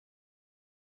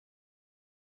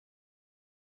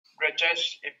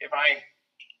Rajesh, if I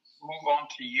move on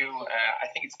to you, I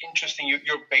think it's interesting.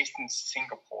 You're based in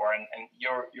Singapore, and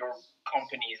your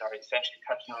companies are essentially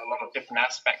touching on a lot of different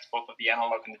aspects, both of the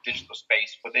analog and the digital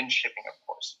space within shipping, of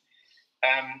course.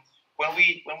 When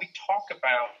we talk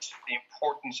about the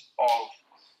importance of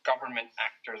government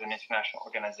actors and international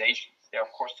organizations, they're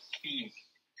of course key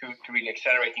to really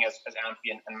accelerating, as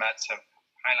Ampi and Mats have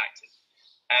highlighted.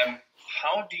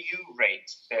 How do you rate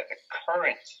the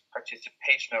current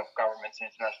participation of governments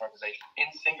and international organizations in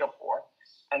Singapore,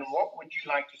 and what would you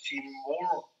like to see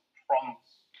more from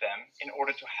them in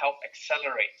order to help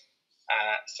accelerate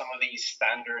some of these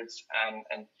standards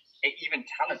and even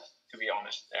talent, to be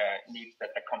honest, needs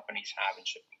that the companies have in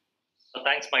shipping? Well,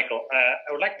 thanks, Michael.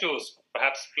 I would like to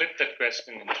perhaps split that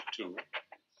question into two.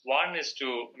 One is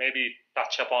to maybe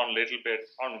touch upon a little bit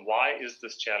on why is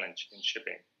this challenge in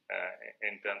shipping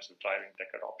in terms of driving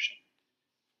tech adoption.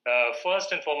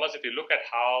 First and foremost, if you look at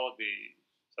how the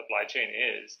supply chain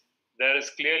is, there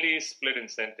is clearly split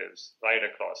incentives right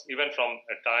across. Even from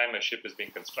a time a ship is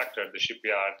being constructed, the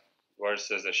shipyard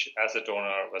versus an asset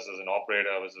owner versus an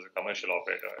operator versus a commercial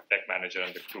operator, a tech manager,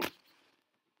 and the crew.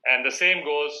 And the same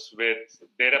goes with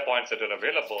data points that are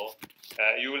available.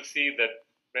 You will see that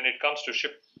when it comes to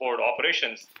shipboard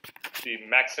operations, the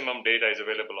maximum data is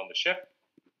available on the ship,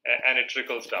 and it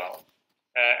trickles down.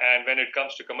 And when it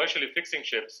comes to commercially fixing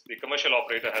ships, the commercial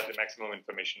operator has the maximum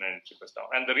information and it trickles down.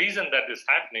 And the reason that is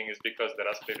happening is because there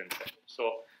are split incentives.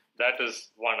 So that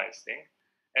is one nice thing.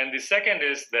 And the second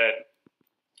is that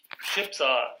ships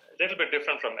are a little bit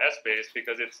different from S-base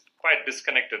because it's quite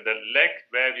disconnected. The leg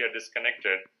where we are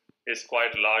disconnected is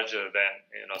quite larger than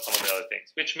some of the other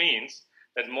things, which means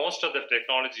that most of the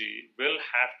technology will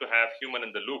have to have human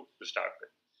in the loop to start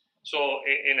with. So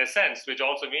in a sense, which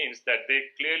also means that they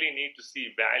clearly need to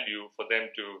see value for them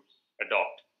to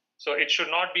adopt. So it should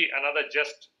not be another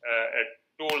just a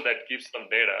tool that gives them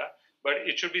data, but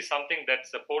it should be something that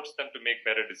supports them to make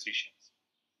better decisions.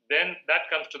 Then that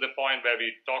comes to the point where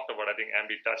we talked about, I think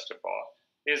Ambi touched upon,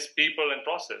 is people and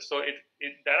process. So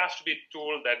there has to be a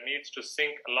tool that needs to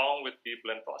sync along with people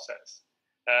and process.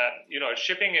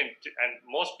 Shipping and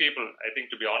most people, I think,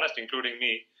 to be honest, including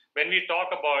me, when we talk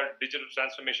about digital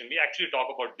transformation, we actually talk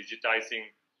about digitizing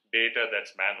data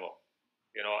that's manual,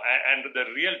 and the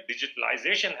real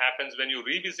digitalization happens when you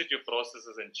revisit your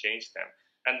processes and change them.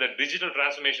 And the digital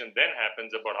transformation then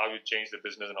happens about how you change the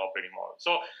business and operating model.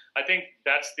 So I think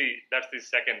that's the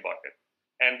second bucket.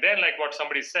 And then, like what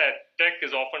somebody said, tech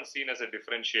is often seen as a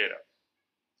differentiator.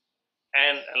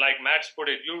 And like Matt's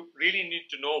put it, you really need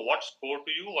to know what's core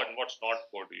to you and what's not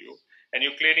core to you. And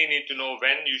you clearly need to know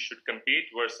when you should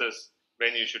compete versus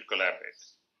when you should collaborate.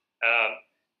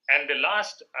 And the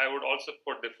last, I would also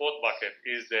put the fourth bucket,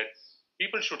 is that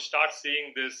people should start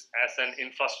seeing this as an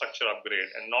infrastructure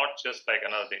upgrade and not just like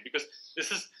another thing. Because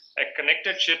this is a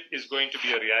connected ship is going to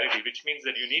be a reality, which means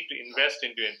that you need to invest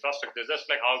into infrastructure, just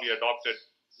like how we adopted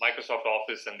Microsoft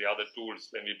Office and the other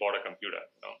tools when we bought a computer.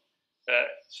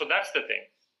 So that's the thing.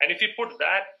 And if you put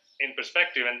that in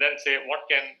perspective and then say, what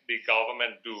can the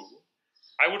government do?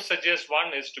 I would suggest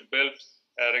one is to build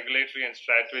a regulatory and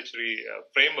statutory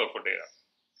framework for data.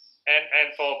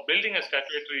 And for building a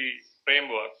statutory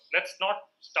framework, let's not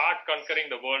start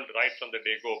conquering the world right from the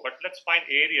day go, but let's find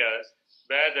areas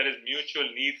where there is mutual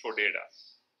need for data.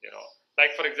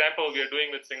 Like for example, we are doing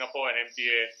with Singapore and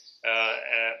MPA,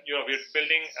 we're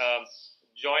building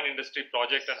joint industry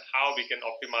project on how we can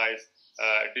optimize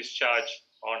discharge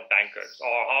on tankers,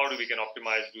 or how we can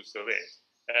optimize do surveys.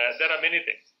 There are many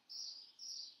things.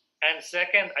 And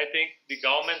second, I think the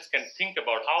governments can think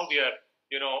about how we are,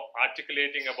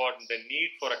 articulating about the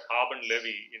need for a carbon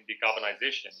levy in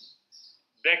decarbonization.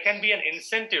 There can be an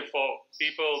incentive for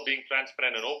people being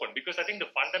transparent and open, because I think the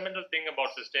fundamental thing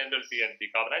about sustainability and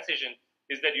decarbonization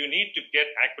is that you need to get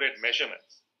accurate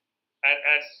measurements. And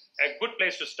a good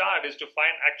place to start is to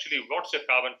find actually what's your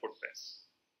carbon footprint,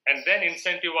 and then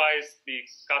incentivize the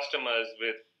customers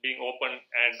with being open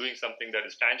and doing something that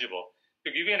is tangible. To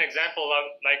give you an example,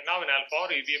 like now in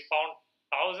Alfari, we've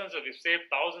saved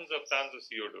thousands of tons of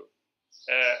CO2,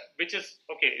 which is,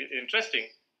 interesting.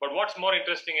 But what's more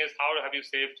interesting is how have you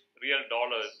saved real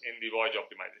dollars in the voyage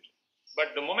optimization.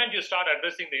 But the moment you start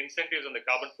addressing the incentives on the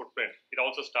carbon footprint, it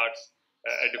also starts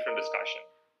a different discussion.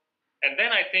 And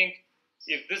then I think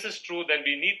if this is true, then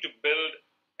we need to build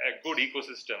a good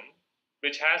ecosystem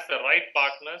which has the right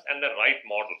partners and the right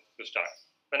model to start.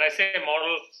 When I say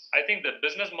model, I think the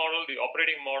business model, the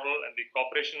operating model, and the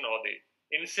cooperation or the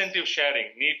incentive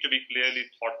sharing need to be clearly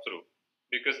thought through,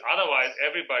 because otherwise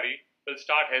everybody will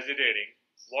start hesitating.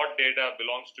 What data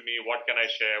belongs to me? What can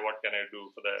I share? What can I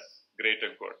do for the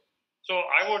greater good? So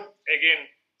I would, again,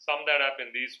 sum that up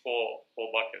in these four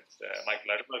buckets.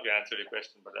 Michael, I don't know if you answered your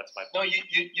question, but that's my point. No,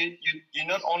 you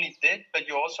not only did, but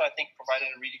you also, I think, provided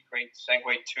a really great segue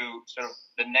to sort of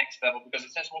the next level, because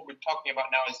essentially what we're talking about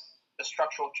now is the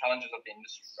structural challenges of the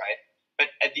industry, right?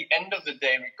 But at the end of the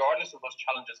day, regardless of those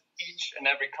challenges, each and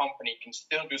every company can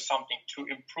still do something to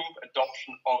improve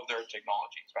adoption of their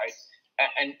technologies, right?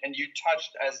 And you touched,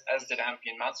 as did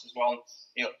Ampi and Mats as well,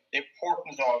 the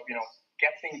importance of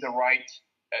getting the right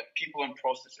people and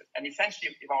processes. And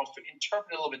essentially, if I was to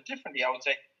interpret it a little bit differently, I would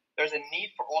say there's a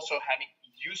need for also having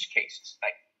use cases.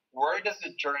 Like, where does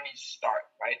the journey start,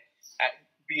 right?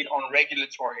 Be it on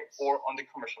regulatory or on the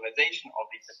commercialization of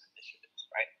these different initiatives,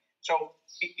 right? So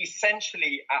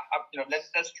essentially,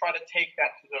 let's try to take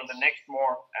that to the next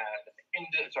more in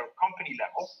the sort of company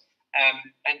level.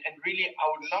 And really, I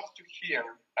would love to hear,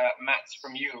 Mats,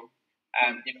 from you.